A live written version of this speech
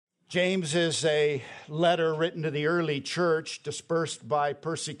James is a letter written to the early church dispersed by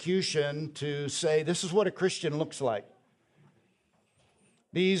persecution to say this is what a Christian looks like.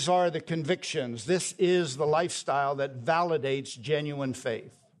 These are the convictions. This is the lifestyle that validates genuine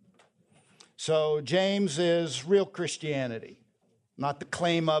faith. So James is real Christianity, not the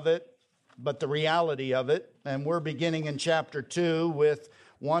claim of it, but the reality of it. And we're beginning in chapter 2 with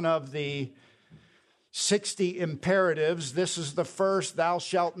one of the 60 imperatives. This is the first thou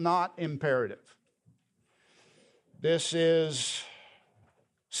shalt not imperative. This is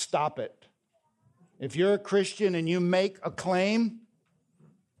stop it. If you're a Christian and you make a claim,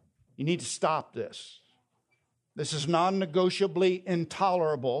 you need to stop this. This is non-negotiably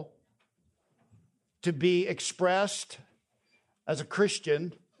intolerable to be expressed as a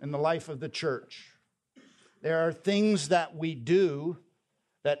Christian in the life of the church. There are things that we do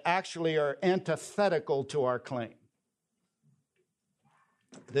that actually are antithetical to our claim.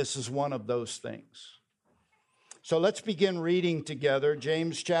 This is one of those things. So let's begin reading together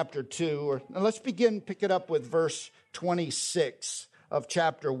James chapter 2. Let's pick it up with verse 26 of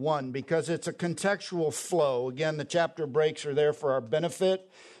chapter 1, because it's a contextual flow. Again, the chapter breaks are there for our benefit,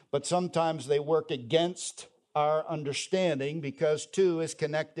 but sometimes they work against our understanding because 2 is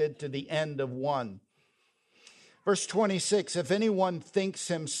connected to the end of 1. Verse 26, if anyone thinks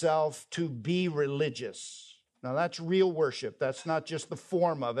himself to be religious. Now that's real worship. That's not just the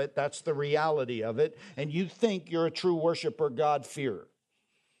form of it. That's the reality of it. And you think you're a true worshiper, God-fearer.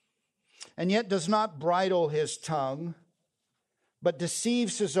 And yet does not bridle his tongue, but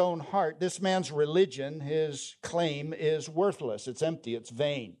deceives his own heart. This man's religion, his claim, is worthless. It's empty. It's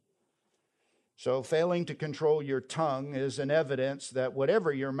vain. So failing to control your tongue is an evidence that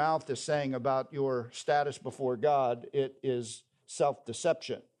whatever your mouth is saying about your status before God, it is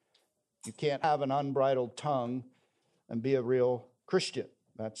self-deception. You can't have an unbridled tongue and be a real Christian.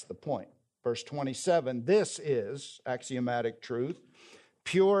 That's the point. Verse 27, this is axiomatic truth,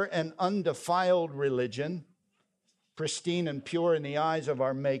 pure and undefiled religion, pristine and pure in the eyes of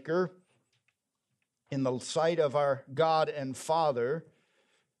our Maker, in the sight of our God and Father,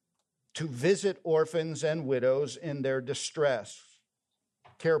 to visit orphans and widows in their distress.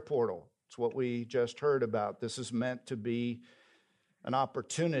 Care portal. It's what we just heard about. This is meant to be an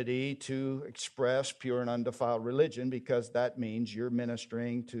opportunity to express pure and undefiled religion, because that means you're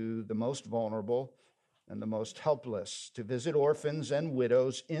ministering to the most vulnerable and the most helpless. To visit orphans and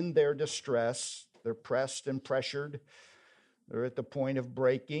widows in their distress. They're pressed and pressured. They're at the point of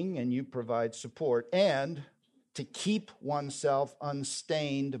breaking, and you provide support. And to keep oneself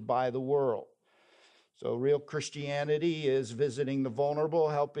unstained by the world. So real Christianity is visiting the vulnerable,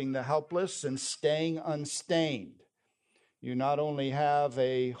 helping the helpless, and staying unstained. You not only have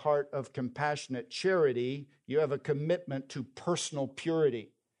a heart of compassionate charity, you have a commitment to personal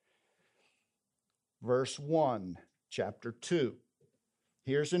purity. Verse 1, chapter 2.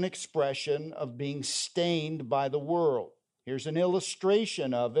 Here's an expression of being stained by the world. Here's an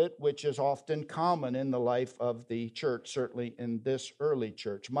illustration of it, which is often common in the life of the church, certainly in this early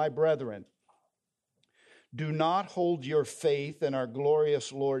church. My brethren, do not hold your faith in our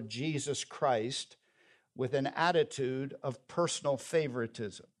glorious Lord Jesus Christ with an attitude of personal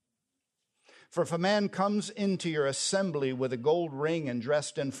favoritism. For if a man comes into your assembly with a gold ring and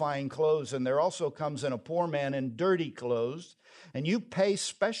dressed in fine clothes, and there also comes in a poor man in dirty clothes, and you pay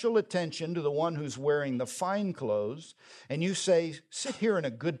special attention to the one who's wearing the fine clothes, and you say, sit here in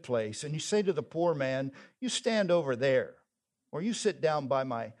a good place, and you say to the poor man, you stand over there, or you sit down by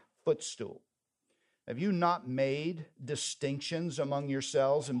my footstool. Have you not made distinctions among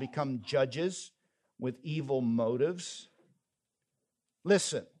yourselves and become judges with evil motives?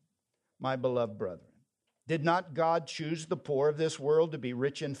 Listen, my beloved brethren, did not God choose the poor of this world to be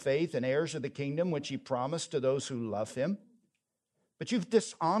rich in faith and heirs of the kingdom which he promised to those who love him? But you've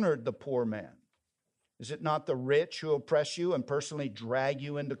dishonored the poor man. Is it not the rich who oppress you and personally drag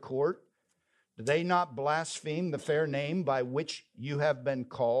you into court? Do they not blaspheme the fair name by which you have been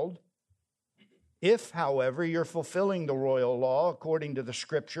called? If, however, you're fulfilling the royal law according to the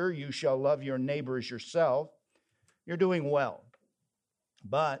scripture, you shall love your neighbor as yourself, you're doing well.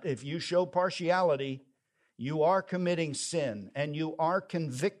 But if you show partiality, you are committing sin, and you are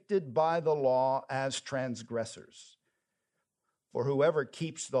convicted by the law as transgressors. For whoever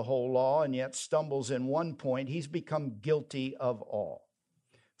keeps the whole law and yet stumbles in one point, he's become guilty of all.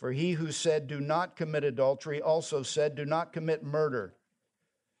 For he who said, do not commit adultery, also said, do not commit murder.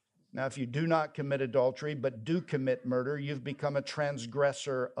 Now, if you do not commit adultery, but do commit murder, you've become a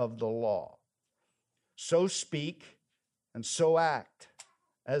transgressor of the law. So speak and so act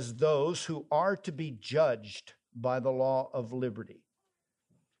as those who are to be judged by the law of liberty.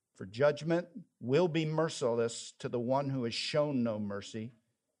 For judgment will be merciless to the one who has shown no mercy.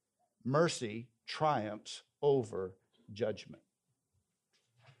 Mercy triumphs over judgment.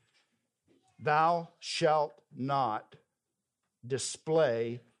 Thou shalt not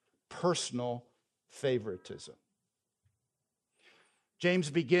display personal favoritism.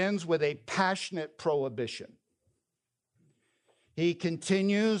 James begins with a passionate prohibition. He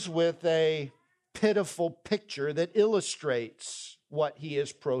continues with a pitiful picture that illustrates what he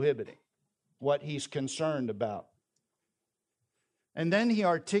is prohibiting, what he's concerned about. And then he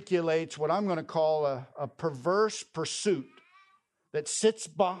articulates what I'm going to call a perverse pursuit that sits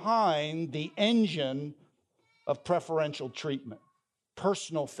behind the engine of preferential treatment,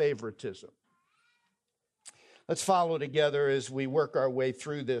 personal favoritism. Let's follow together as we work our way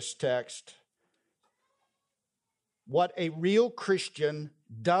through this text what a real Christian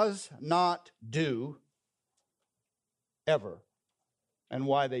does not do ever, and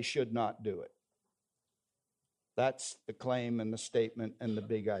why they should not do it. That's the claim and the statement and the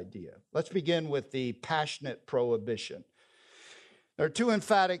big idea. Let's begin with the passionate prohibition. There are two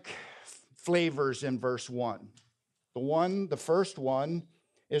emphatic flavors in verse 1. The first one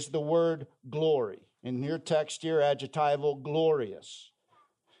is the word glory. In your text here, adjectival glorious.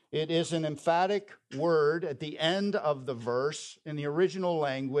 It is an emphatic word at the end of the verse in the original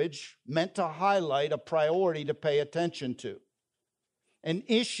language meant to highlight a priority to pay attention to. An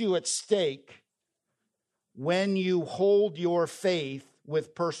issue at stake when you hold your faith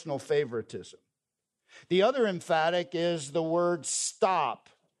with personal favoritism. The other emphatic is the word stop.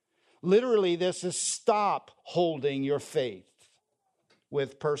 Literally, this is stop holding your faith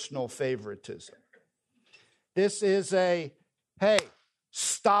with personal favoritism. This is hey,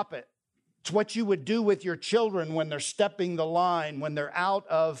 stop it. It's what you would do with your children when they're stepping the line, when they're out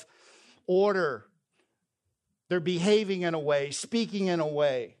of order. They're behaving in a way, speaking in a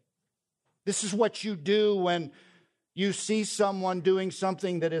way. This is what you do when you see someone doing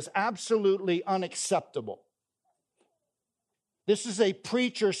something that is absolutely unacceptable. This is a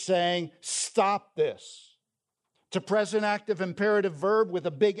preacher saying, stop this. It's a present active imperative verb with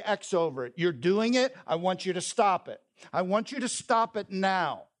a big X over it. You're doing it. I want you to stop it. I want you to stop it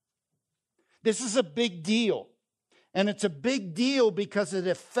now. This is a big deal. And it's a big deal because it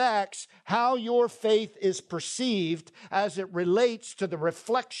affects how your faith is perceived as it relates to the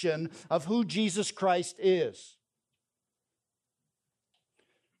reflection of who Jesus Christ is.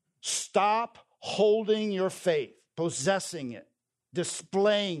 Stop holding your faith, possessing it,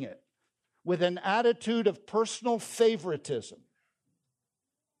 displaying it with an attitude of personal favoritism.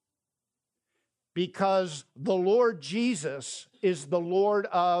 Because the Lord Jesus is the Lord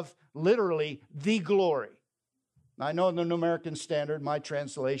of literally the glory. I know in the New American Standard, my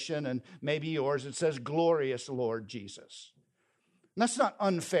translation, and maybe yours, it says glorious Lord Jesus. And that's not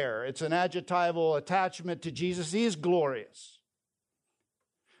unfair. It's an adjectival attachment to Jesus. He is glorious.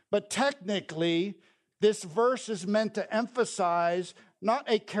 But technically, this verse is meant to emphasize not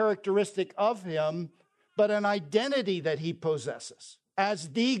a characteristic of him, but an identity that he possesses as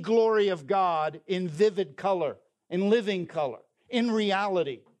the glory of God in vivid color, in living color, in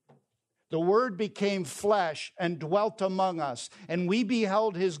reality. The Word became flesh and dwelt among us, and we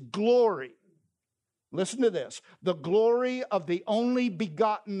beheld his glory. Listen to this. The glory of the only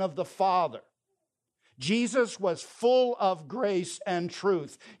begotten of the Father. Jesus was full of grace and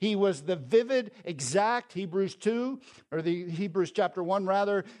truth. He was the vivid, exact Hebrews chapter 1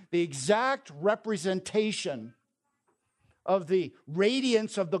 rather, the exact representation of the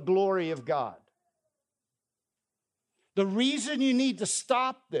radiance of the glory of God. The reason you need to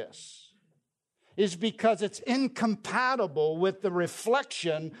stop this is because it's incompatible with the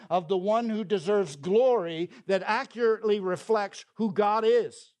reflection of the one who deserves glory that accurately reflects who God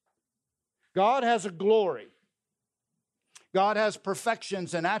is. God has a glory. God has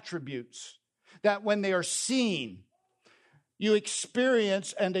perfections and attributes that when they are seen, you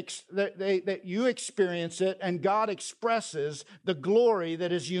experience that you experience it, and God expresses the glory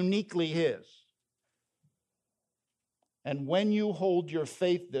that is uniquely his. And when you hold your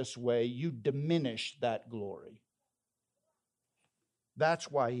faith this way, you diminish that glory. That's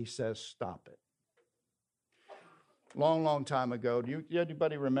why he says, stop it. Long time ago, do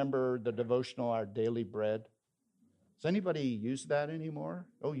anybody remember the devotional, Our Daily Bread? Does anybody use that anymore?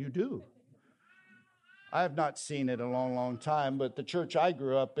 Oh, you do. I have not seen it in a long time, but the church I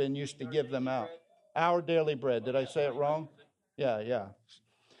grew up in used to give them out. Our Daily Bread. Did I say it wrong? Yeah.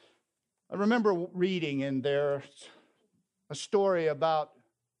 I remember reading in there a story about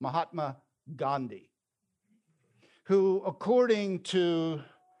Mahatma Gandhi, who, according to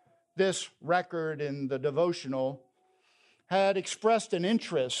this record in the devotional, had expressed an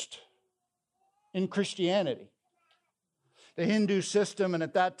interest in Christianity. The Hindu system, and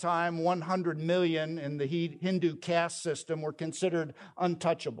at that time 100 million in the Hindu caste system, were considered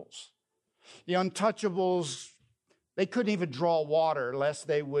untouchables. The untouchables, they couldn't even draw water lest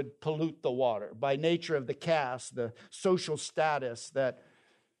they would pollute the water by nature of the caste, the social status that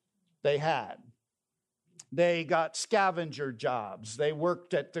they had. They got scavenger jobs. They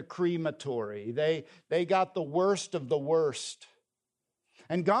worked at the crematory. They got the worst of the worst.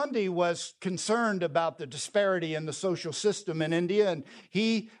 And Gandhi was concerned about the disparity in the social system in India, and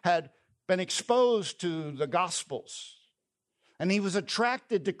he had been exposed to the Gospels. And he was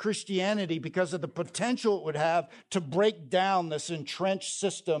attracted to Christianity because of the potential it would have to break down this entrenched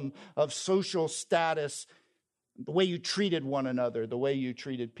system of social status, the way you treated one another, the way you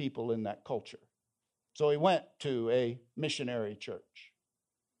treated people in that culture. So he went to a missionary church.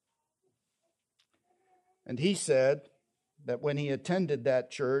 And he said that when he attended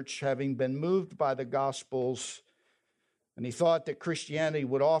that church, having been moved by the Gospels, and he thought that Christianity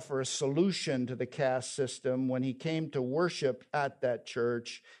would offer a solution to the caste system, when he came to worship at that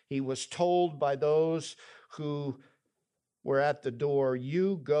church, he was told by those who were at the door,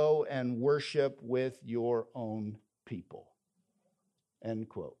 "You go and worship with your own people." End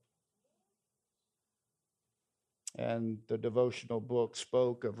quote. And the devotional book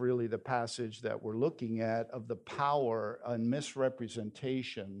spoke of really the passage that we're looking at, of the power and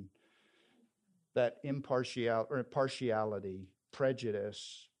misrepresentation that impartiality,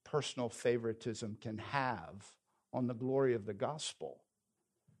 prejudice, personal favoritism can have on the glory of the gospel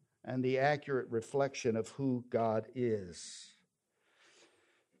and the accurate reflection of who God is.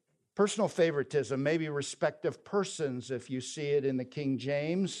 Personal favoritism, maybe respect of persons, if you see it in the King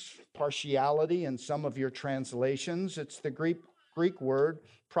James. Partiality in some of your translations. It's the Greek word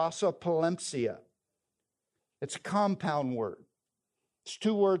prosopolempsia. It's a compound word. It's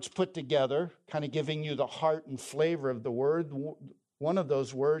two words put together, kind of giving you the heart and flavor of the word. One of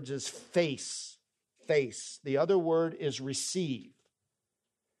those words is face. The other word is receive.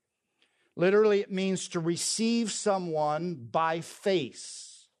 Literally, it means to receive someone by face.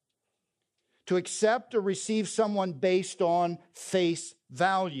 To accept or receive someone based on face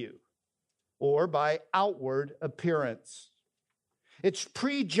value or by outward appearance. It's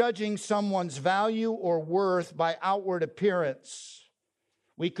prejudging someone's value or worth by outward appearance.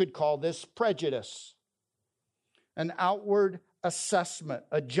 We could call this prejudice. An outward assessment,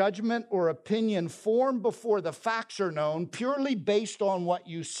 a judgment or opinion formed before the facts are known, purely based on what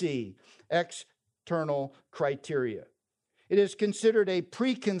you see, external criteria. It is considered a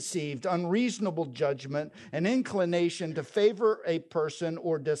preconceived, unreasonable judgment, an inclination to favor a person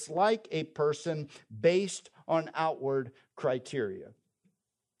or dislike a person based on outward criteria.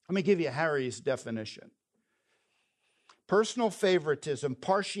 Let me give you Harry's definition. Personal favoritism,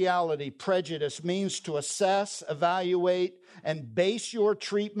 partiality, prejudice means to assess, evaluate, and base your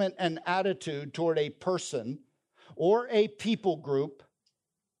treatment and attitude toward a person or a people group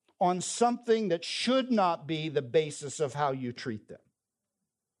on something that should not be the basis of how you treat them.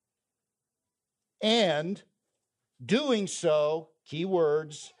 And doing so, key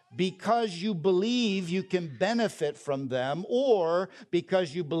words, because you believe you can benefit from them or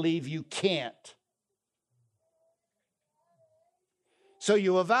because you believe you can't. So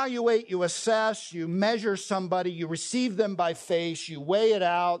you evaluate, you assess, you measure somebody, you receive them by face, you weigh it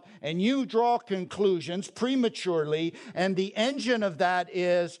out, and you draw conclusions prematurely. And the engine of that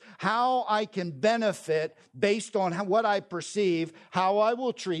is how I can benefit based on what I perceive, how I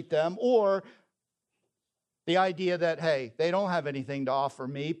will treat them, or the idea that, hey, they don't have anything to offer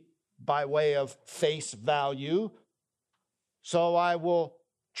me by way of face value, so I will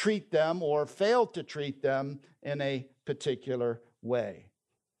treat them or fail to treat them in a particular way.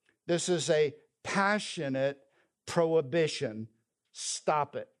 This is a passionate prohibition.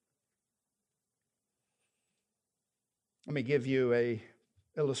 Stop it. Let me give you an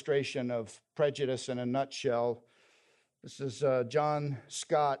illustration of prejudice in a nutshell. This is John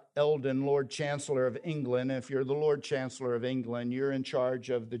Scott Eldon, Lord Chancellor of England. If you're the Lord Chancellor of England, you're in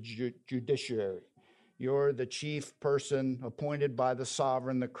charge of the judiciary. You're the chief person appointed by the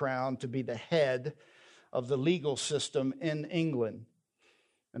sovereign, the crown, to be the head of the legal system in England.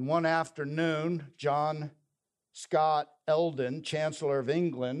 And one afternoon, John Scott Eldon, Chancellor of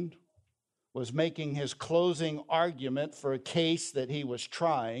England, was making his closing argument for a case that he was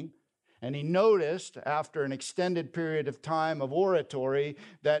trying. And he noticed, after an extended period of time of oratory,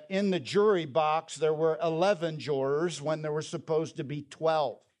 that in the jury box there were 11 jurors when there were supposed to be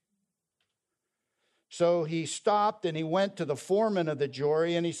 12. So he stopped and he went to the foreman of the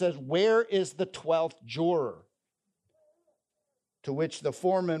jury and he says, "Where is the 12th juror?" To which the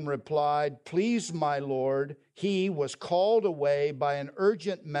foreman replied, "Please, my lord, he was called away by an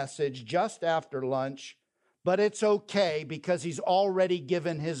urgent message just after lunch, but it's okay because he's already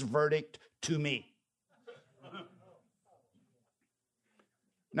given his verdict to me."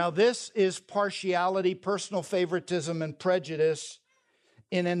 Now, this is partiality, personal favoritism, and prejudice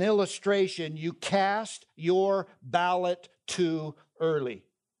in an illustration. You cast your ballot too early.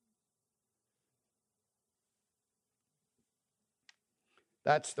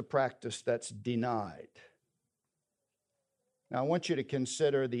 That's the practice that's denied. Now, I want you to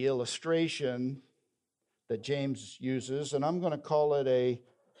consider the illustration that James uses, and I'm going to call it a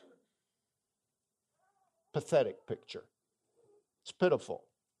pathetic picture. It's pitiful.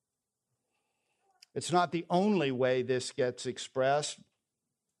 It's not the only way this gets expressed,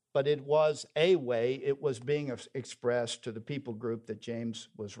 but it was a way it was being expressed to the people group that James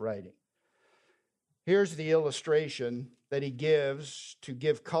was writing. Here's the illustration that he gives to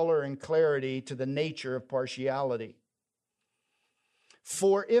give color and clarity to the nature of partiality.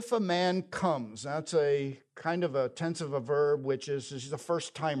 For if a man comes, that's a kind of a tense of a verb, which is a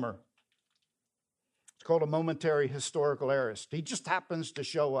first timer. It's called a momentary historical aorist. He just happens to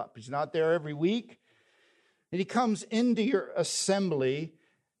show up. He's not there every week. And he comes into your assembly,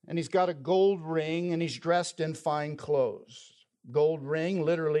 and he's got a gold ring, and he's dressed in fine clothes. Gold ring,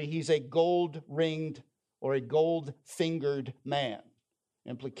 literally, he's a gold-ringed or a gold-fingered man.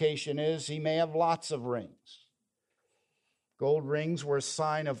 Implication is he may have lots of rings. Gold rings were a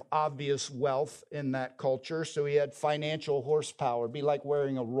sign of obvious wealth in that culture, so he had financial horsepower. It'd be like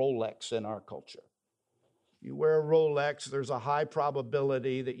wearing a Rolex in our culture. You wear a Rolex, there's a high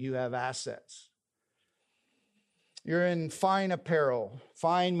probability that you have assets. You're in fine apparel,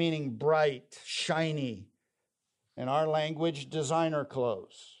 fine meaning bright, shiny. In our language, designer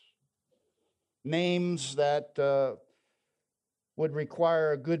clothes. Names that would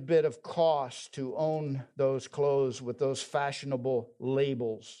require a good bit of cost to own those clothes with those fashionable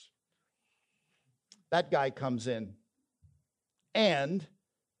labels. That guy comes in. And,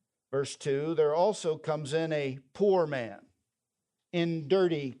 verse 2, there also comes in a poor man in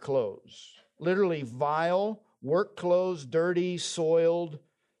dirty clothes. Literally vile, work clothes, dirty, soiled.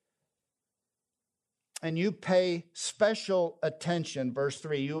 And you pay special attention, verse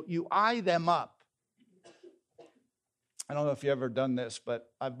 3. You eye them up. I don't know if you've ever done this,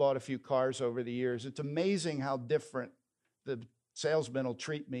 but I've bought a few cars over the years. It's amazing how different the salesman will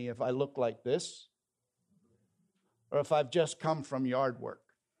treat me if I look like this or if I've just come from yard work.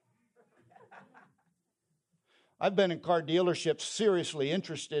 I've been in car dealerships seriously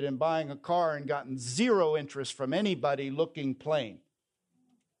interested in buying a car and gotten zero interest from anybody looking plain.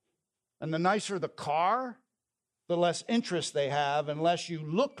 And the nicer the car, the less interest they have unless you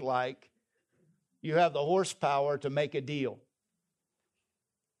look like you have the horsepower to make a deal.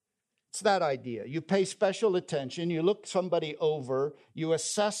 It's that idea. You pay special attention, you look somebody over, you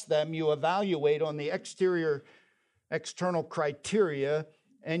assess them, you evaluate on the external criteria,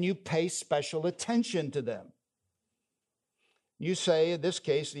 and you pay special attention to them. You say, in this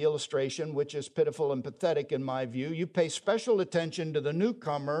case, the illustration, which is pitiful and pathetic in my view, you pay special attention to the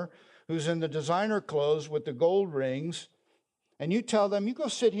newcomer who's in the designer clothes with the gold rings, and you tell them, you go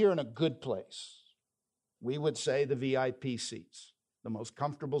sit here in a good place. We would say the VIP seats, the most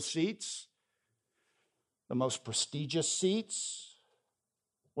comfortable seats, the most prestigious seats.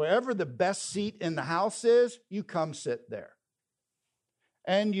 Wherever the best seat in the house is, you come sit there.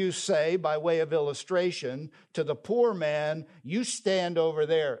 And you say, by way of illustration, to the poor man, you stand over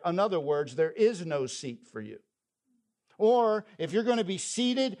there. In other words, there is no seat for you. Or if you're going to be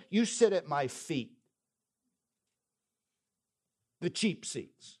seated, you sit at my feet. The cheap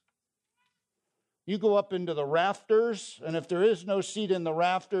seats. You go up into the rafters, and if there is no seat in the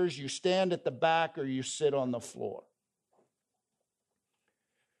rafters, you stand at the back or you sit on the floor.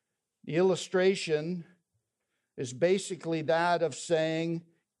 The illustration is basically that of saying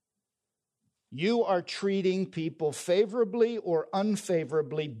you are treating people favorably or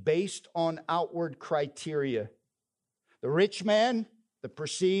unfavorably based on outward criteria. The rich man, the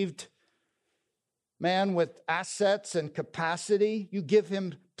perceived man with assets and capacity, you give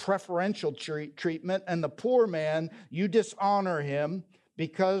him preferential treatment, and the poor man, you dishonor him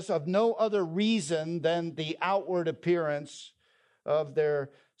because of no other reason than the outward appearance of their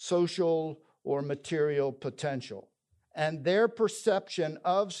social or material potential and their perception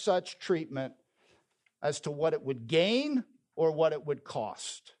of such treatment as to what it would gain or what it would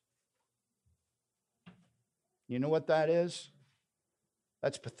cost. You know what that is?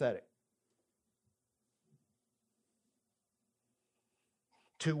 That's pathetic.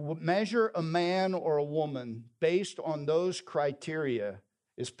 To measure a man or a woman based on those criteria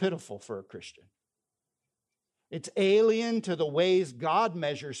is pitiful for a Christian. It's alien to the ways God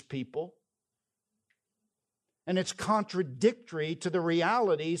measures people. And it's contradictory to the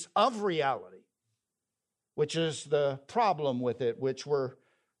realities of reality, which is the problem with it, which we're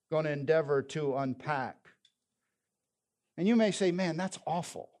going to endeavor to unpack. And you may say, man, that's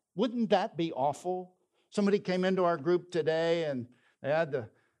awful. Wouldn't that be awful? Somebody came into our group today and they had the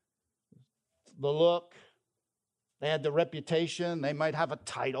look, they had the reputation, they might have a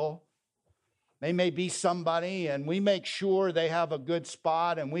title. They may be somebody, and we make sure they have a good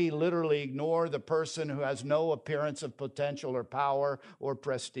spot, and we literally ignore the person who has no appearance of potential or power or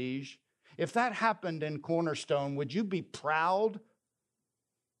prestige. If that happened in Cornerstone, would you be proud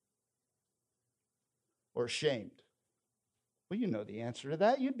or ashamed? Well, you know the answer to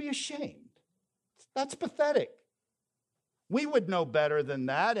that. You'd be ashamed. That's pathetic. We would know better than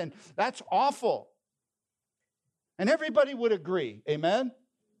that, and that's awful. And everybody would agree, amen?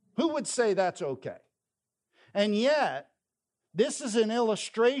 Who would say that's okay? And yet, this is an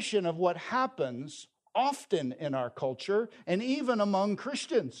illustration of what happens often in our culture and even among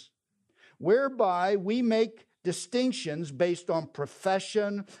Christians, whereby we make distinctions based on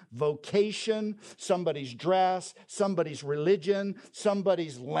profession, vocation, somebody's dress, somebody's religion,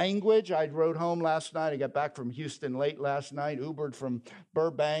 somebody's language. I rode home last night. I got back from Houston late last night, Ubered from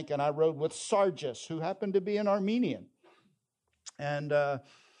Burbank, and I rode with Sargis, who happened to be an Armenian. And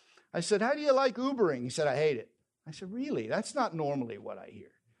I said, how do you like Ubering? He said, I hate it. I said, really? That's not normally what I hear.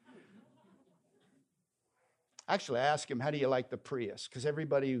 Actually, I asked him, how do you like the Prius? Because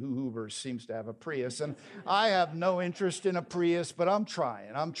everybody who Ubers seems to have a Prius. And I have no interest in a Prius, but I'm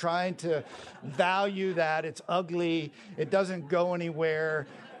trying. I'm trying to value that. It's ugly. It doesn't go anywhere.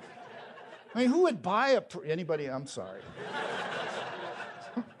 I mean, who would buy a Prius? Anybody? I'm sorry.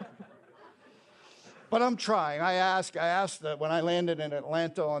 But I'm trying. I asked that when I landed in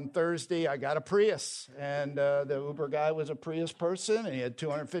Atlanta on Thursday, I got a Prius. And the Uber guy was a Prius person, and he had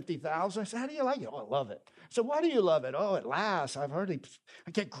 250,000. I said, how do you like it? Oh, I love it. So why do you love it? Oh, it lasts. I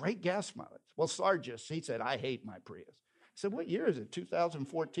get great gas mileage. Well, Sargis, he said, I hate my Prius. I said, what year is it?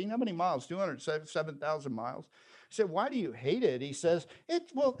 2014? How many miles? 207,000 miles. I said, why do you hate it? He says,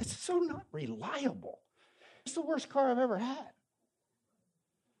 it's so not reliable. It's the worst car I've ever had.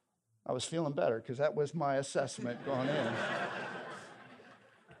 I was feeling better because that was my assessment going in.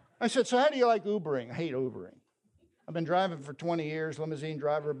 I said, so how do you like Ubering? I hate Ubering. I've been driving for 20 years, limousine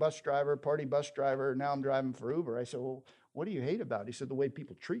driver, bus driver, party bus driver. Now I'm driving for Uber. I said, well, what do you hate about it? He said, the way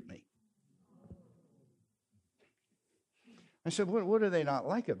people treat me. I said, what do they not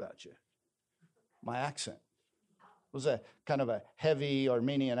like about you? My accent. It was a kind of a heavy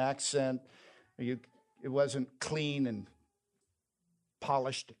Armenian accent. It wasn't clean and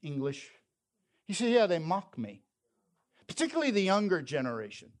polished English. He said, yeah, they mock me, particularly the younger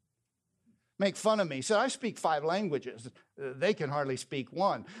generation. Make fun of me. He said, I speak 5 languages. They can hardly speak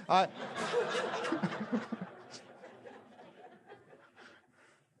one.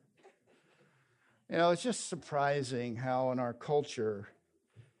 It's just surprising how in our culture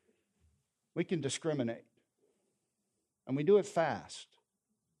we can discriminate. And we do it fast,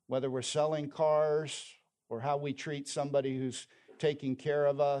 whether we're selling cars or how we treat somebody who's taking care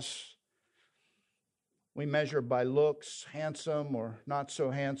of us. We measure by looks, handsome or not so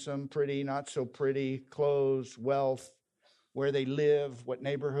handsome, pretty, not so pretty, clothes, wealth, where they live, what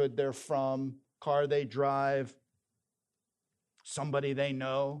neighborhood they're from, car they drive, somebody they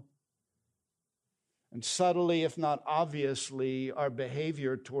know. And subtly, if not obviously, our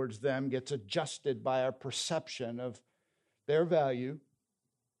behavior towards them gets adjusted by our perception of their value.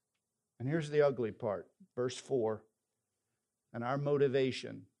 And here's the ugly part, verse 4, and our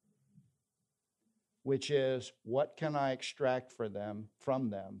motivation, which is, what can I extract from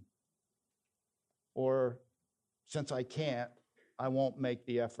them? Or, since I can't, I won't make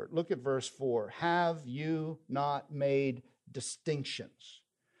the effort. Look at verse 4. Have you not made distinctions?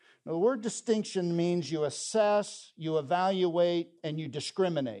 Now, the word distinction means you assess, you evaluate, and you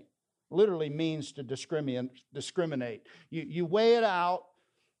discriminate. Literally means to discriminate. You weigh it out,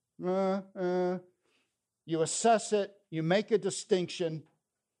 you assess it, you make a distinction.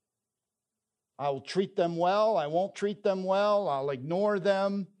 I will treat them well, I won't treat them well, I'll ignore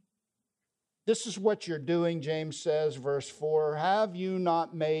them. This is what you're doing, James says, verse 4. Have you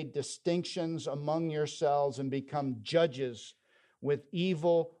not made distinctions among yourselves and become judges with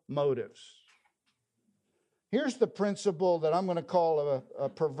evil motives? Here's the principle that I'm going to call a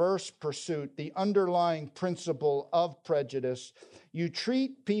perverse pursuit, the underlying principle of prejudice. You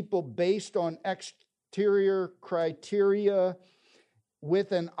treat people based on exterior criteria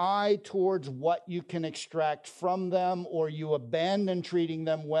with an eye towards what you can extract from them, or you abandon treating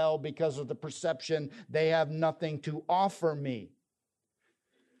them well because of the perception they have nothing to offer me.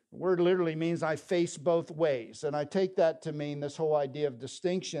 The word literally means I face both ways. And I take that to mean this whole idea of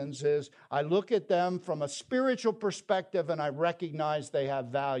distinctions is I look at them from a spiritual perspective and I recognize they have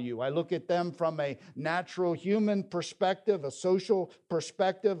value. I look at them from a natural human perspective, a social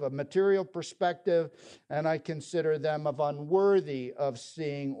perspective, a material perspective, and I consider them of unworthy of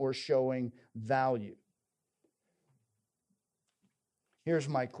seeing or showing value. Here's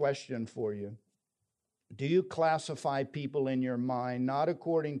my question for you. Do you classify people in your mind not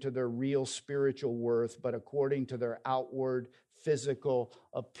according to their real spiritual worth, but according to their outward physical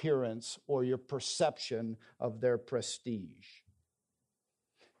appearance or your perception of their prestige?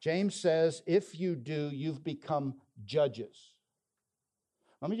 James says, if you do, you've become judges.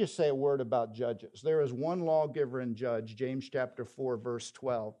 Let me just say a word about judges. There is one lawgiver and judge, James chapter 4, verse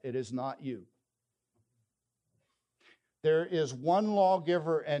 12. It is not you. There is one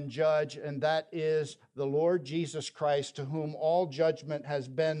lawgiver and judge, and that is the Lord Jesus Christ, to whom all judgment has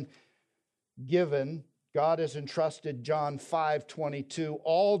been given. God has entrusted, John 5:22,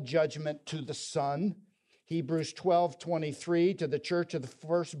 all judgment to the Son. Hebrews 12:23, to the church of the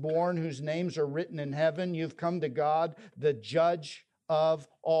firstborn whose names are written in heaven. You've come to God, the judge of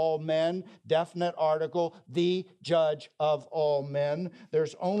all men. Definite article, the judge of all men.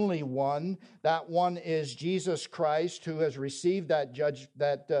 There's only one. That one is Jesus Christ, who has received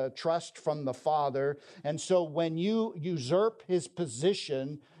that trust from the Father. And so when you usurp his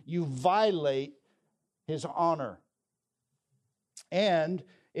position, you violate his honor. And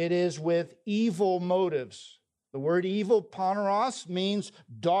it is with evil motives. The word evil, poneros, means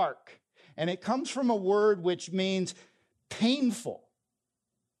dark. And it comes from a word which means painful.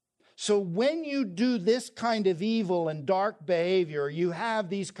 So when you do this kind of evil and dark behavior, you have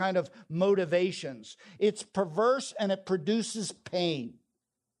these kind of motivations. It's perverse and it produces pain.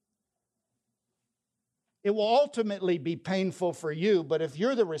 It will ultimately be painful for you, but if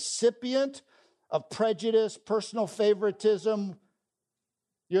you're the recipient of prejudice, personal favoritism,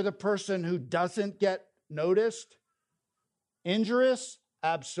 you're the person who doesn't get noticed, injurious,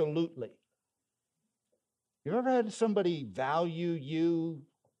 absolutely. You ever had somebody value you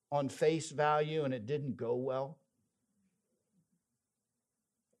on face value and it didn't go well?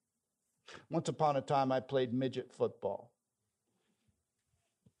 Once upon a time, I played midget football.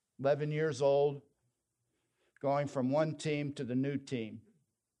 11 years old, going from one team to the new team.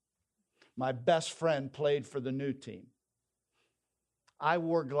 My best friend played for the new team. I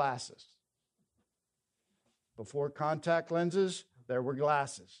wore glasses. Before contact lenses, there were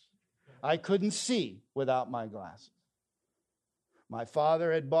glasses. I couldn't see without my glasses. My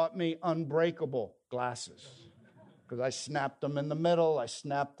father had bought me unbreakable glasses because I snapped them in the middle. I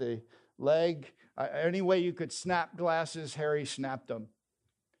snapped the leg. Any way you could snap glasses, Harry snapped them.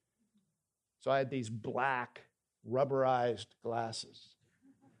 So I had these black, rubberized glasses.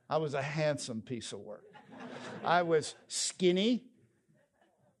 I was a handsome piece of work. I was skinny.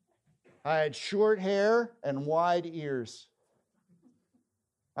 I had short hair and wide ears.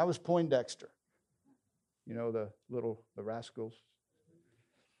 I was Poindexter. You know, the rascals.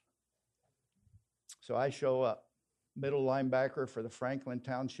 So I show up, middle linebacker for the Franklin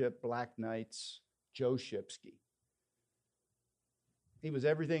Township Black Knights, Joe Shipsky. He was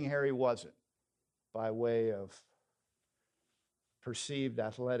everything Harry wasn't by way of perceived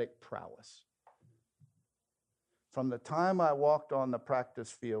athletic prowess. From the time I walked on the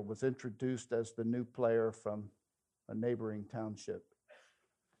practice field, was introduced as the new player from a neighboring township,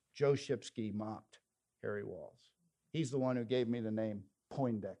 Joe Shipsky mocked Harry Walls. He's the one who gave me the name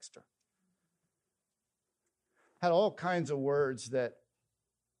Poindexter. Had all kinds of words that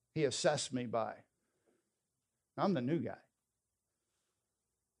he assessed me by. I'm the new guy.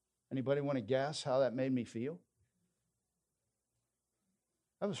 Anybody want to guess how that made me feel?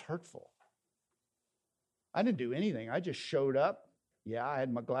 That was hurtful. I didn't do anything. I just showed up. Yeah, I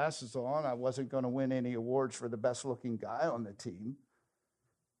had my glasses on. I wasn't going to win any awards for the best looking guy on the team.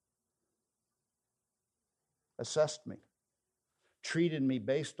 Assessed me. Treated me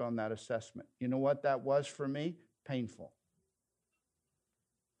based on that assessment. You know what that was for me? Painful.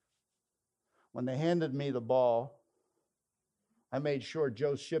 When they handed me the ball, I made sure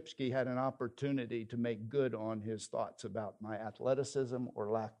Joe Shipsky had an opportunity to make good on his thoughts about my athleticism or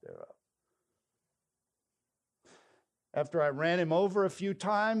lack thereof. After I ran him over a few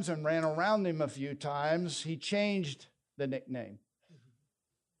times and ran around him a few times, he changed the nickname.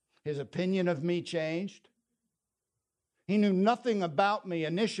 His opinion of me changed. He knew nothing about me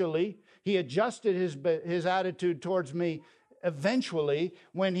initially. He adjusted his attitude towards me eventually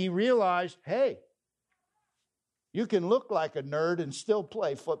when he realized, hey, you can look like a nerd and still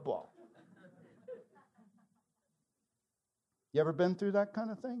play football. You ever been through that kind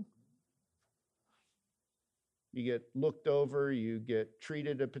of thing? You get looked over, you get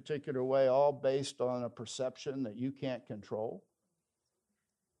treated a particular way, all based on a perception that you can't control.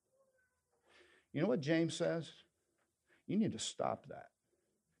 You know what James says? You need to stop that,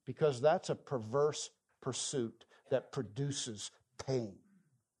 because that's a perverse pursuit that produces pain.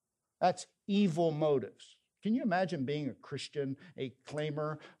 That's evil motives. Can you imagine being a Christian, a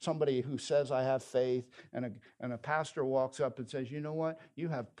claimer, somebody who says, I have faith, and a pastor walks up and says, you know what? You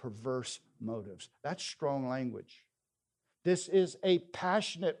have perverse motives. That's strong language. This is a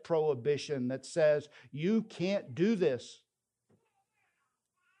passionate prohibition that says, you can't do this.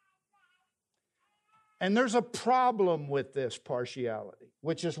 And there's a problem with this partiality,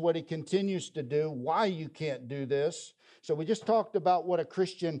 which is what he continues to do, why you can't do this. So we just talked about what a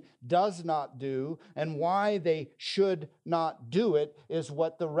Christian does not do, and why they should not do it is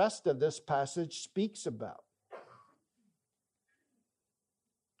what the rest of this passage speaks about.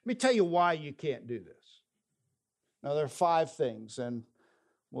 Let me tell you why you can't do this. Now, there are 5 things, and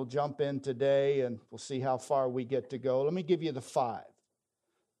we'll jump in today, and we'll see how far we get to go. Let me give you the 5.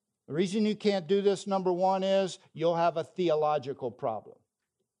 The reason you can't do this, number 1, is you'll have a theological problem.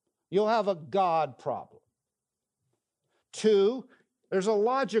 You'll have a God problem. 2, there's a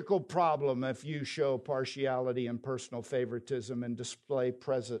logical problem if you show partiality and personal favoritism and display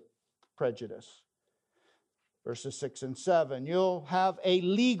prejudice. Verses 6 and 7, you'll have a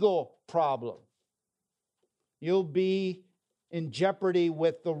legal problem. You'll be in jeopardy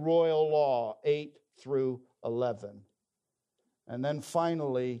with the royal law, 8 through 11. And then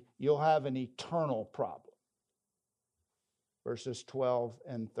finally, you'll have an eternal problem. Verses 12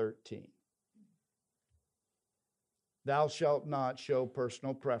 and 13. Thou shalt not show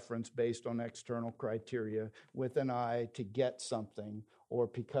personal preference based on external criteria with an eye to get something, or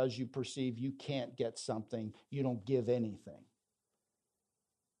because you perceive you can't get something, you don't give anything.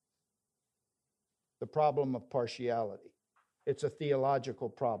 The problem of partiality. It's a theological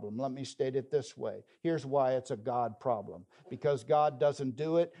problem. Let me state it this way. Here's why it's a God problem. Because God doesn't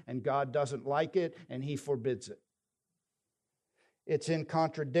do it, and God doesn't like it, and He forbids it. It's in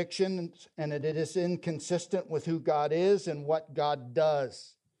contradiction, and it is inconsistent with who God is and what God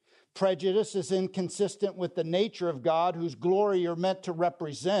does. Prejudice is inconsistent with the nature of God, whose glory you're meant to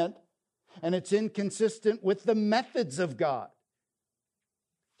represent, and it's inconsistent with the methods of God.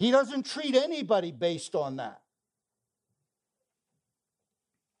 He doesn't treat anybody based on that.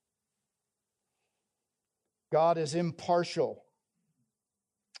 God is impartial.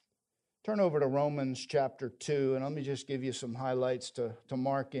 Turn over to Romans chapter 2, and let me just give you some highlights to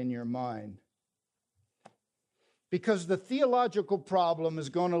mark in your mind. Because the theological problem is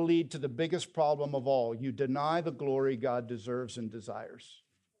going to lead to the biggest problem of all. You deny the glory God deserves and desires.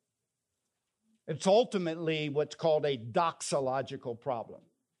 It's ultimately what's called a doxological problem.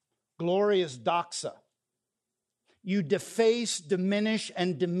 Glory is doxa. You deface, diminish,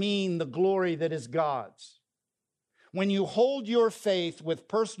 and demean the glory that is God's. When you hold your faith with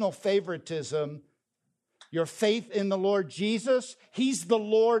personal favoritism, your faith in the Lord Jesus, He's the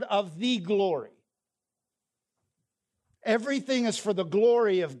Lord of the glory. Everything is for the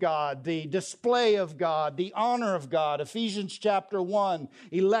glory of God, the display of God, the honor of God. Ephesians chapter 1,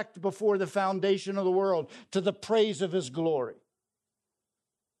 elect before the foundation of the world to the praise of His glory.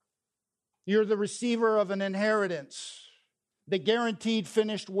 You're the receiver of an inheritance. The guaranteed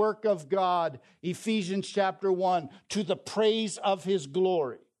finished work of God, Ephesians chapter 1, to the praise of His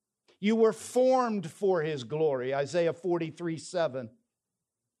glory. You were formed for His glory, Isaiah 43:7.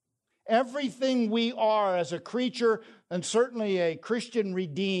 Everything we are as a creature, and certainly a Christian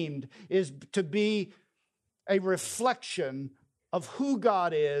redeemed, is to be a reflection of who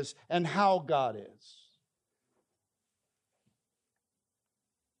God is and how God is.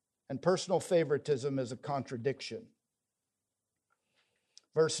 And personal favoritism is a contradiction.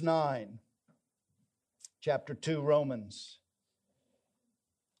 Verse 9, chapter 2, Romans.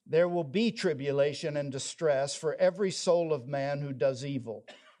 There will be tribulation and distress for every soul of man who does evil.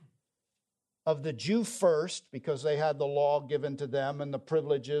 Of the Jew first, because they had the law given to them and the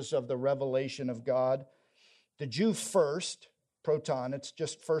privileges of the revelation of God. The Jew first, proton, it's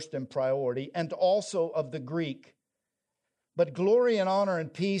just first in priority, and also of the Greek. But glory and honor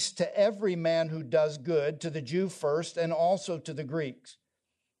and peace to every man who does good, to the Jew first and also to the Greeks.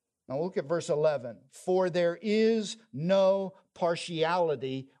 Now look at verse 11. For there is no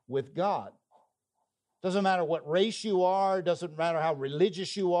partiality with God. Doesn't matter what race you are, doesn't matter how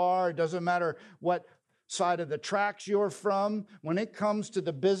religious you are, doesn't matter what side of the tracks you're from, when it comes to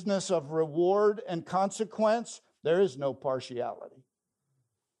the business of reward and consequence, there is no partiality.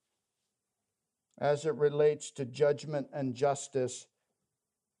 As it relates to judgment and justice,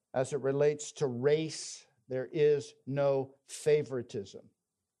 as it relates to race, there is no favoritism.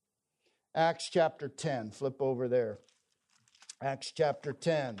 Acts chapter 10, flip over there. Acts chapter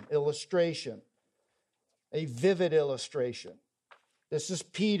 10, illustration, a vivid illustration. This is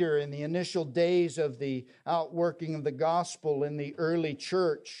Peter in the initial days of the outworking of the gospel in the early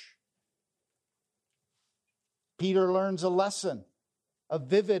church. Peter learns a lesson, a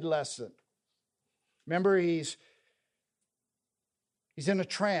vivid lesson. Remember, he's in a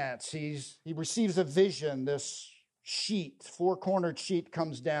trance. He receives a vision. This sheet, four-cornered sheet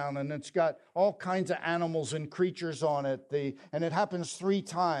comes down, and it's got all kinds of animals and creatures on it. And it happens 3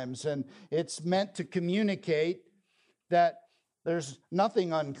 times, and it's meant to communicate that there's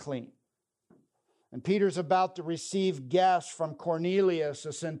nothing unclean. And Peter's about to receive guests from Cornelius,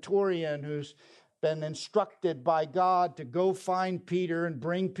 a centurion who's been instructed by God to go find Peter and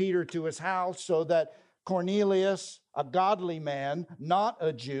bring Peter to his house so that Cornelius, a godly man, not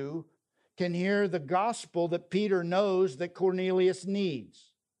a Jew, can hear the gospel that Peter knows that Cornelius needs.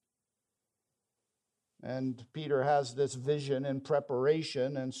 And Peter has this vision in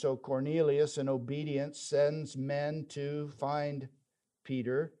preparation, and so Cornelius, in obedience, sends men to find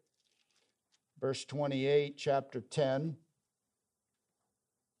Peter. Verse 28, chapter 10.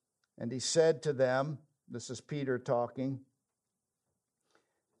 And he said to them, this is Peter talking,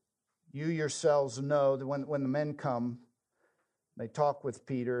 you yourselves know that when the men come, they talk with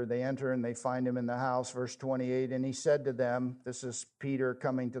Peter, they enter and they find him in the house. Verse 28, and he said to them, this is Peter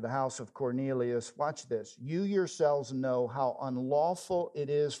coming to the house of Cornelius, watch this, you yourselves know how unlawful it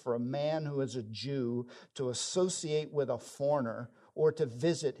is for a man who is a Jew to associate with a foreigner or to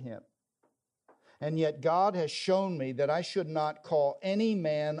visit him. And yet God has shown me that I should not call any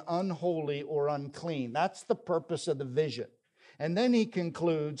man unholy or unclean. That's the purpose of the vision. And then he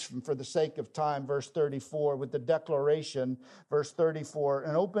concludes, for the sake of time, verse 34, with the declaration, verse 34,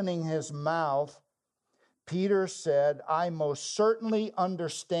 and opening his mouth, Peter said, I most certainly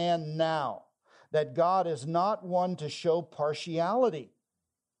understand now that God is not one to show partiality.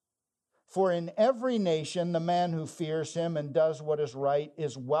 For in every nation, the man who fears him and does what is right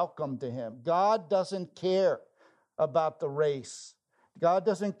is welcome to him. God doesn't care about the race. God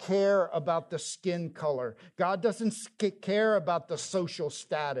doesn't care about the skin color. God doesn't care about the social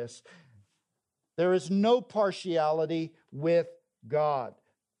status. There is no partiality with God.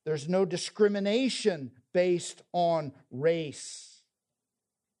 There's no discrimination based on race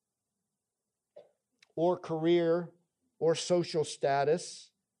or career or social status.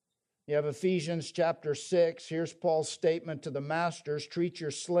 You have Ephesians chapter 6. Here's Paul's statement to the masters. Treat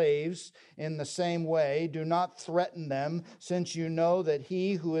your slaves in the same way. Do not threaten them, since you know that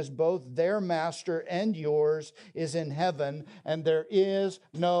he who is both their master and yours is in heaven, and there is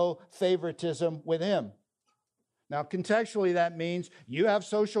no favoritism with him. Now, contextually, that means you have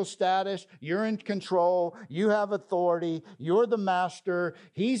social status, you're in control, you have authority, you're the master,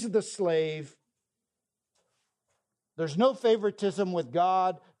 he's the slave. There's no favoritism with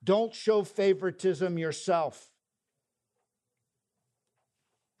God. Don't show favoritism yourself.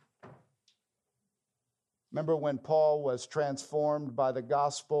 Remember when Paul was transformed by the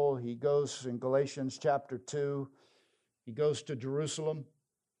gospel? He goes in Galatians chapter 2. He goes to Jerusalem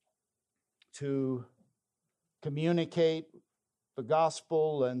to communicate the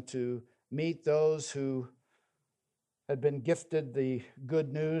gospel and to meet those who had been gifted the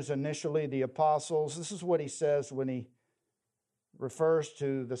good news, initially the apostles. This is what he says when he refers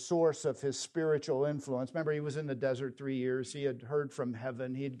to the source of his spiritual influence. Remember, he was in the desert 3 years. He had heard from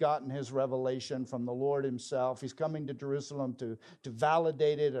heaven. He had gotten his revelation from the Lord himself. He's coming to Jerusalem to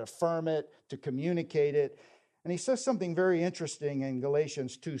validate it, affirm it, to communicate it. And he says something very interesting in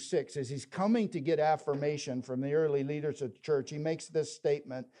Galatians 2:6. As he's coming to get affirmation from the early leaders of the church, he makes this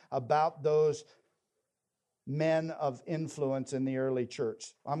statement about those men of influence in the early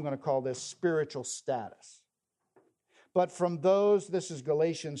church. I'm going to call this spiritual status. But from those, this is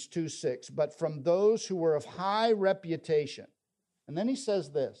Galatians 2:6, but from those who were of high reputation. And then he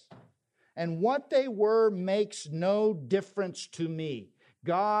says this, and what they were makes no difference to me.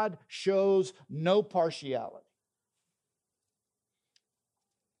 God shows no partiality.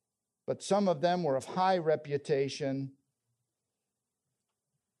 But some of them were of high reputation.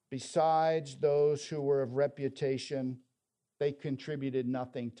 Besides those who were of reputation, they contributed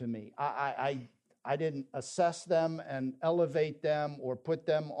nothing to me. I didn't assess them and elevate them or put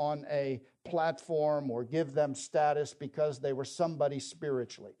them on a platform or give them status because they were somebody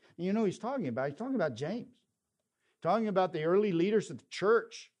spiritually. And you know who he's talking about? He's talking about James. He's talking about the early leaders of the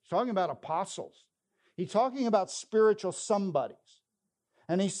church. He's talking about apostles. He's talking about spiritual somebodies.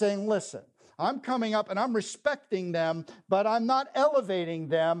 And he's saying, listen, I'm coming up and I'm respecting them, but I'm not elevating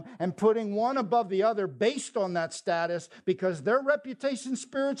them and putting one above the other based on that status, because their reputation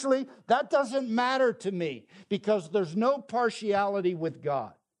spiritually, that doesn't matter to me, because there's no partiality with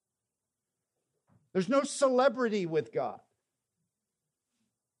God. There's no celebrity with God.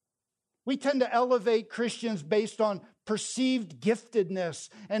 We tend to elevate Christians based on perceived giftedness,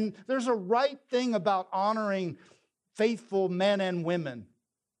 and there's a right thing about honoring faithful men and women.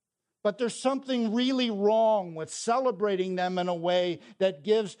 But there's something really wrong with celebrating them in a way that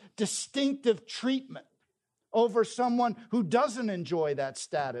gives distinctive treatment over someone who doesn't enjoy that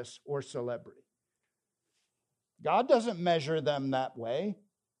status or celebrity. God doesn't measure them that way.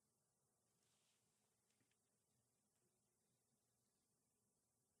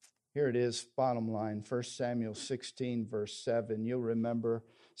 Here it is, bottom line, 1 Samuel 16, verse 7. You'll remember,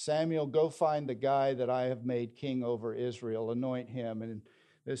 Samuel, go find the guy that I have made king over Israel, anoint him. And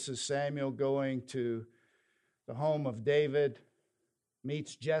this is Samuel going to the home of David,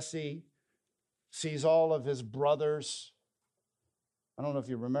 meets Jesse, sees all of his brothers. I don't know if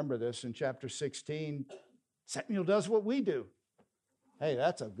you remember this in chapter 16. Samuel does what we do. Hey,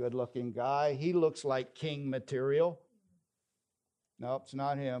 that's a good-looking guy. He looks like king material. Nope, it's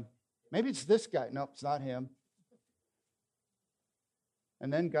not him. Maybe it's this guy. Nope, it's not him.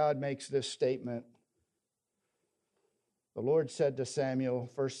 And then God makes this statement. The Lord said to Samuel,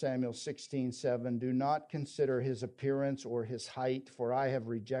 1 Samuel 16:7, do not consider his appearance or his height, for I have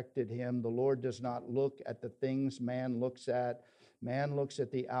rejected him. The Lord does not look at the things man looks at. Man looks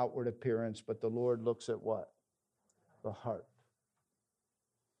at the outward appearance, but the Lord looks at what? The heart.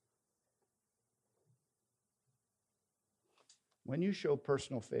 When you show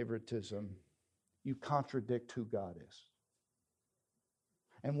personal favoritism, you contradict who God is.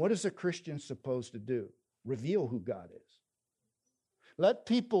 And what is a Christian supposed to do? Reveal who God is. Let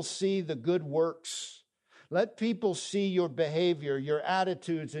people see the good works. Let people see your behavior, your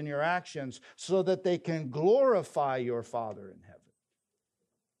attitudes, and your actions so that they can glorify your Father in heaven.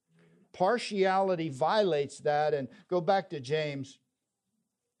 Partiality violates that. And go back to James,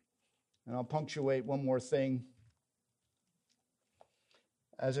 and I'll punctuate one more thing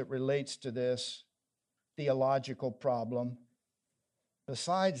as it relates to this theological problem.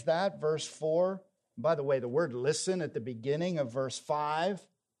 Besides that, verse 4, by the way, the word listen at the beginning of verse 5.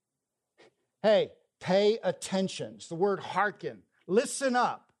 Hey, pay attention. It's the word hearken. Listen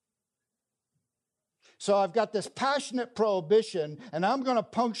up. So I've got this passionate prohibition, and I'm going to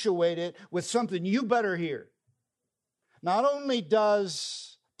punctuate it with something you better hear. Not only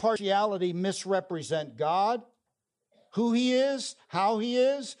does partiality misrepresent God, who he is, how he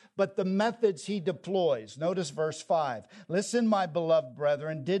is, but the methods he deploys. Notice verse 5. Listen, my beloved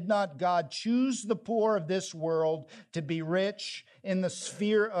brethren, did not God choose the poor of this world to be rich in the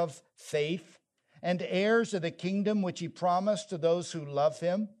sphere of faith and heirs of the kingdom which he promised to those who love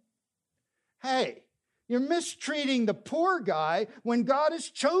him? Hey, you're mistreating the poor guy when God has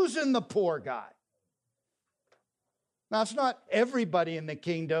chosen the poor guy. Now, it's not everybody in the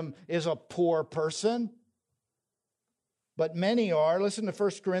kingdom is a poor person, but many are. Listen to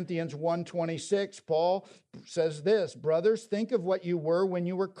 1 Corinthians 1:26. Paul says this, brothers, think of what you were when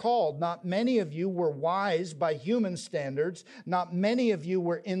you were called. Not many of you were wise by human standards. Not many of you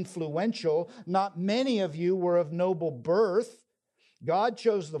were influential. Not many of you were of noble birth. God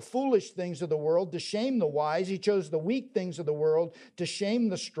chose the foolish things of the world to shame the wise. He chose the weak things of the world to shame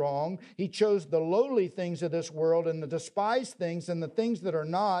the strong. He chose the lowly things of this world and the despised things and the things that are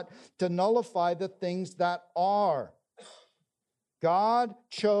not to nullify the things that are. God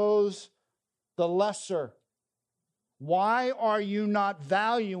chose the lesser. Why are you not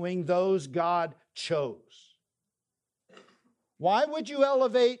valuing those God chose? Why would you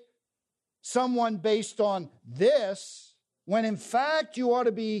elevate someone based on this when in fact you ought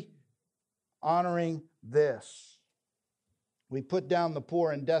to be honoring this? We put down the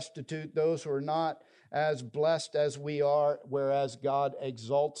poor and destitute, those who are not as blessed as we are, whereas God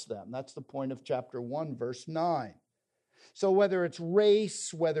exalts them. That's the point of chapter 1, verse 9. So whether it's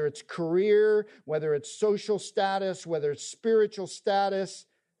race, whether it's career, whether it's social status, whether it's spiritual status,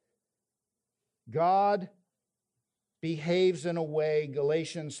 God behaves in a way,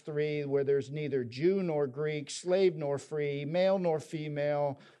 Galatians 3, where there's neither Jew nor Greek, slave nor free, male nor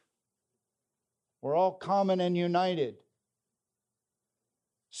female. We're all common and united.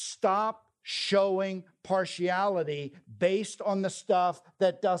 Stop showing partiality based on the stuff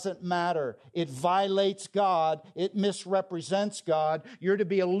that doesn't matter. It violates God. It misrepresents God. You're to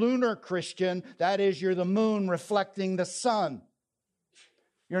be a lunar Christian. That is, you're the moon reflecting the sun.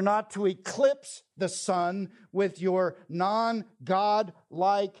 You're not to eclipse the sun with your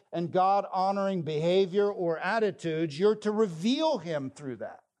non-God-like and God-honoring behavior or attitudes. You're to reveal Him through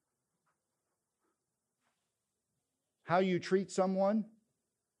that. How you treat someone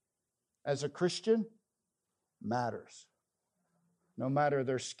as a Christian matters. No matter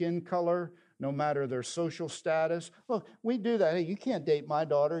their skin color, no matter their social status. Look, we do that. Hey, you can't date my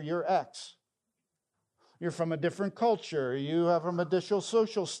daughter. You're ex. You're from a different culture. You have from a different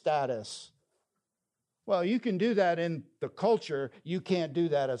social status. Well, you can do that in the culture. You can't do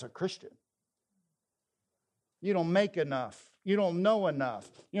that as a Christian. You don't make enough. You don't know enough.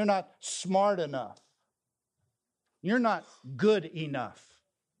 You're not smart enough. You're not good enough.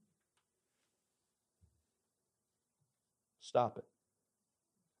 Stop it.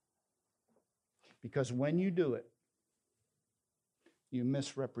 Because when you do it, you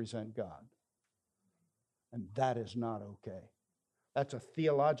misrepresent God. And that is not okay. That's a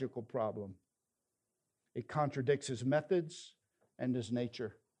theological problem. It contradicts His methods and His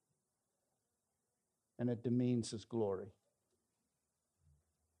nature. And it demeans His glory.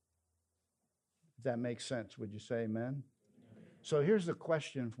 If that makes sense, would you say amen? So here's the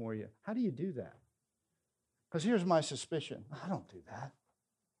question for you. How do you do that? Because here's my suspicion. I don't do that.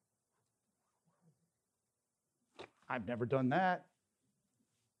 I've never done that.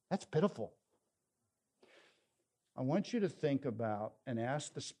 That's pitiful. I want you to think about and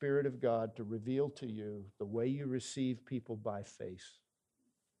ask the Spirit of God to reveal to you the way you receive people by faith.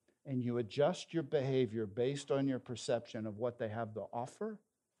 And you adjust your behavior based on your perception of what they have to offer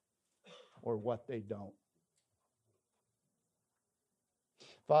or what they don't.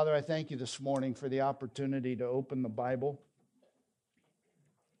 Father, I thank you this morning for the opportunity to open the Bible.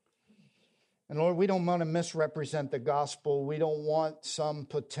 And Lord, we don't want to misrepresent the gospel. We don't want some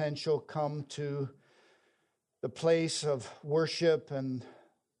potential come to the place of worship and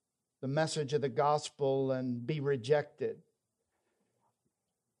the message of the gospel and be rejected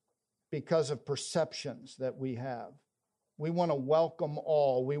because of perceptions that we have. We want to welcome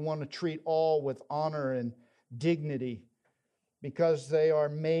all. We want to treat all with honor and dignity because they are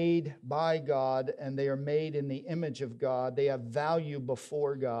made by God and they are made in the image of God. They have value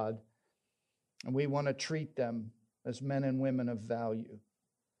before God. And we want to treat them as men and women of value.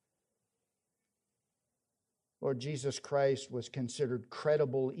 Lord, Jesus Christ was considered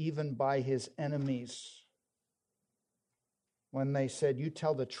credible even by His enemies when they said, you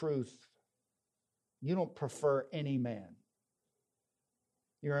tell the truth. You don't prefer any man.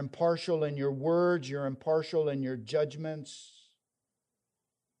 You're impartial in your words. You're impartial in your judgments.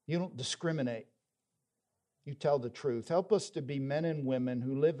 You don't discriminate. You tell the truth. Help us to be men and women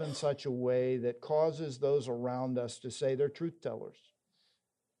who live in such a way that causes those around us to say they're truth tellers.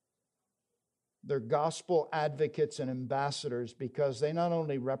 They're gospel advocates and ambassadors because they not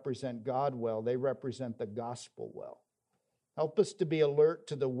only represent God well, they represent the gospel well. Help us to be alert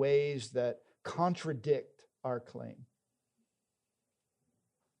to the ways that contradict our claim.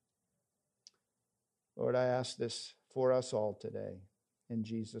 Lord, I ask this for us all today. In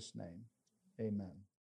Jesus' name, amen.